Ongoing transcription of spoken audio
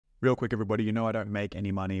Real quick, everybody, I don't make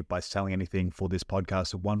any money by selling anything for this podcast.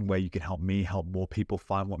 So one way you can help me help more people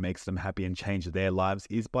find what makes them happy and change their lives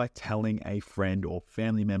is by telling a friend or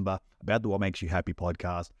family member about the What Makes You Happy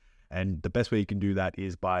podcast. And the best way you can do that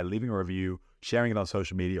is by leaving a review, sharing it on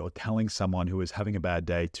social media, or telling someone who is having a bad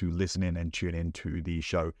day to listen in and tune in to the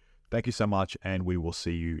show. Thank you so much, and we will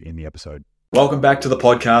see you in the episode. Welcome back to the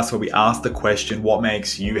podcast where we ask the question, what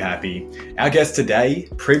makes you happy? Our guest today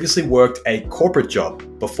previously worked a corporate job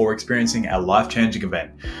before experiencing a life-changing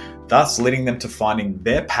event, thus leading them to finding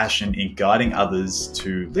their passion in guiding others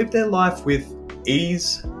to live their life with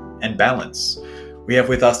ease and balance. We have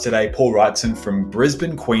with us today Paul Wrightson from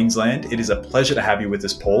Brisbane, Queensland. It is a pleasure to have you with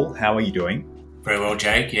us, Paul. How are you doing? Very well,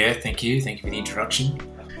 Jake. Yeah, thank you. Thank you for the introduction.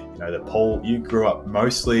 That Paul, you grew up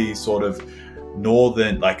mostly sort of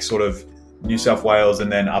northern, like sort of New South Wales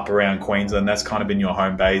and then up around Queensland. That's kind of been your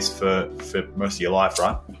home base for most of your life,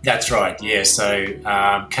 right? That's right, yeah. So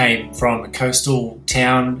came from a coastal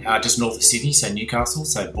town just north of Sydney, so Newcastle,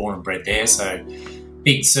 so born and bred there. So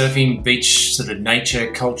big surfing, beach sort of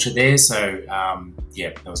nature culture there. So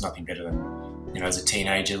there was nothing better than, as a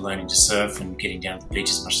teenager learning to surf and getting down to the beach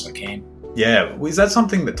as much as I can. Yeah, is that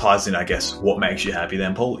something that ties in, I guess, what makes you happy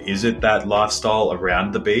then, Paul? Is it that lifestyle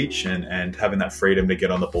around the beach and having that freedom to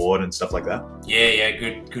get on the board and stuff like that? Yeah,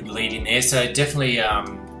 good lead in there. So definitely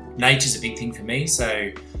nature's a big thing for me. So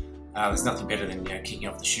there's nothing better than kicking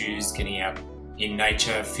off the shoes, getting out in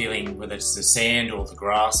nature, feeling whether it's the sand or the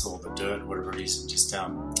grass or the dirt, whatever it is, and just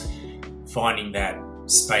finding that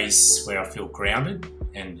space where I feel grounded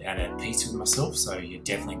and at peace with myself. So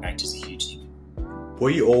definitely nature's a huge thing. Were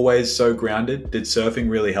you always so grounded? Did surfing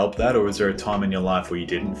really help that? Or was there a time in your life where you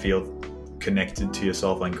didn't feel connected to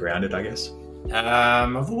yourself and grounded, I guess?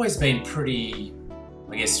 I've always been pretty,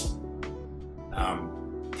 I guess,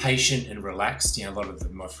 patient and relaxed. A lot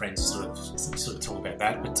of my friends sort of talk about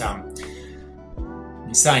that. But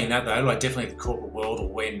in saying that, though, like definitely the corporate world, or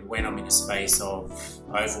when I'm in a space of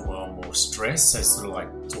overwhelm or stress, so it's sort of like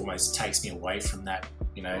it almost takes me away from that,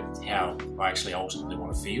 how I actually ultimately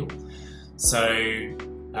want to feel. So,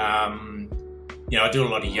 I do a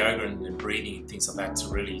lot of yoga and breathing and things like that to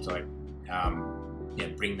really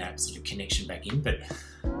bring that sort of connection back in. But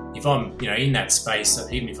if I'm, in that space,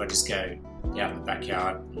 even if I just go out in the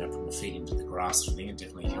backyard, put my feet into the grass sort of thing, it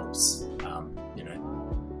definitely helps,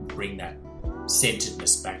 bring that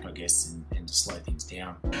centeredness back, I guess, and to slow things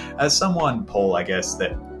down. As someone, Paul, I guess,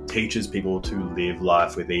 that teaches people to live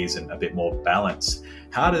life with ease and a bit more balance,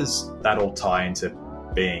 how does that all tie into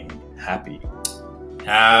being happy?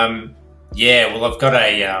 I've got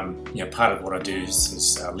a part of what I do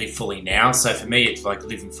is live fully now. So for me, it's like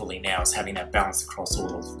living fully now is having that balance across all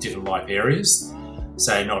the different life areas.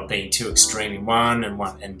 So not being too extreme in one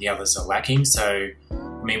and the others are lacking. So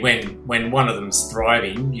I mean, when one of them's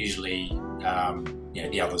thriving, usually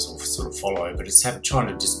the others will sort of follow. But it's trying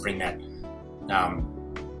to just bring that.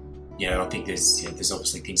 I think there's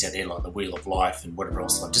obviously things out there like the wheel of life and whatever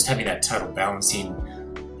else. Like just having that total balance in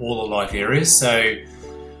all the life areas. So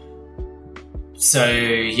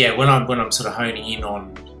when I'm sort of honing in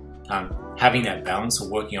on having that balance or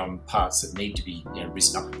working on parts that need to be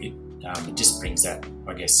risen up a bit, it just brings that,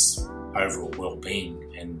 I guess, overall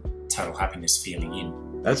well-being and total happiness feeling in.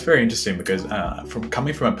 That's very interesting because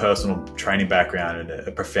coming from a personal training background and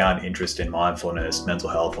a profound interest in mindfulness, mental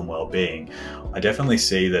health and well-being, I definitely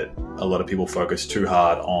see that a lot of people focus too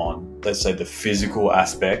hard on, let's say, the physical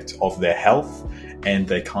aspect of their health, and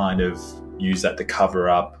they kind of use that to cover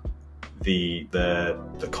up the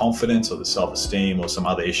confidence or the self-esteem or some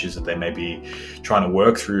other issues that they may be trying to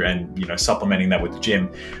work through, and supplementing that with the gym.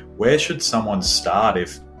 Where should someone start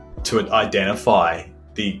to identify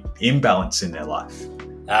the imbalance in their life?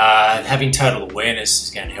 Having total awareness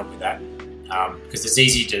is going to help with that, because it's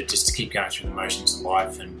easy to just keep going through the motions of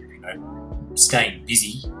life and staying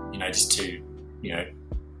busy, just to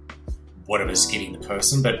whatever's giving the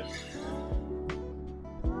person. But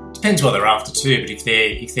depends what they're after too. But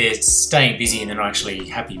if they're staying busy and they're not actually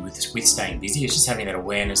happy with staying busy, it's just having that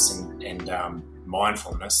awareness and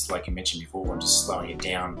mindfulness, like you mentioned before, and just slowing it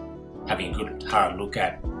down, having a good hard look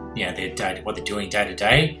at their day, what they're doing day to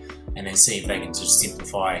day, and then see if they can just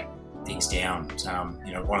simplify things down.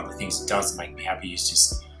 One of the things that does make me happy is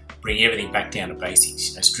just bring everything back down to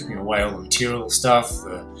basics. Stripping away all the material stuff,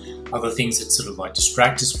 the other things that sort of like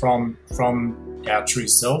distract us from our true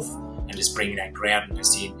self, and just bringing that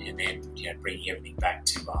groundedness in, and then bringing everything back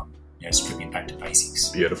to stripping back to basics.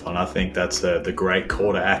 Beautiful, and I think that's the great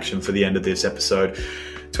call to action for the end of this episode.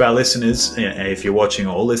 To our listeners, if you're watching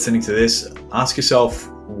or listening to this, ask yourself,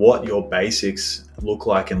 what your basics look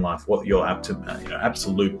like in life, what your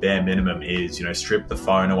absolute bare minimum is. Strip the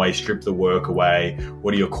phone away, strip the work away.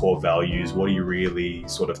 What are your core values? What are you really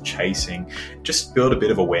sort of chasing? Just build a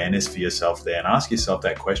bit of awareness for yourself there and ask yourself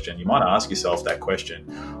that question. You might ask yourself that question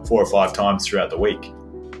 4 or 5 times throughout the week,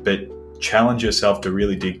 but challenge yourself to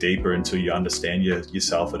really dig deeper until you understand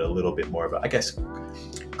yourself at a little bit more of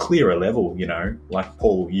clearer level, like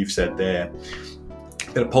Paul, you've said there.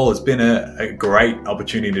 But Paul, it's been a great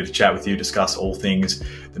opportunity to chat with you, discuss all things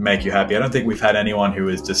that make you happy. I don't think we've had anyone who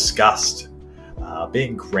has discussed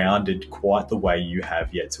being grounded quite the way you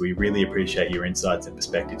have yet. So we really appreciate your insights and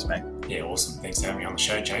perspectives, mate. Yeah, awesome. Thanks for having me on the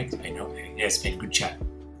show, Jake. It's been a good chat.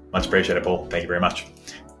 Much appreciated, Paul. Thank you very much.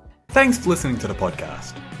 Thanks for listening to the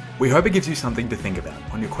podcast. We hope it gives you something to think about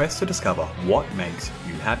on your quest to discover what makes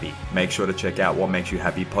you happy. Make sure to check out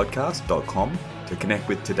whatmakesyouhappypodcast.com to connect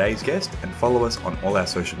with today's guest and follow us on all our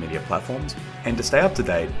social media platforms and to stay up to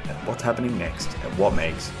date at what's happening next at What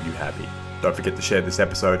Makes You Happy. Don't forget to share this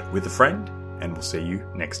episode with a friend, and we'll see you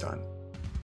next time.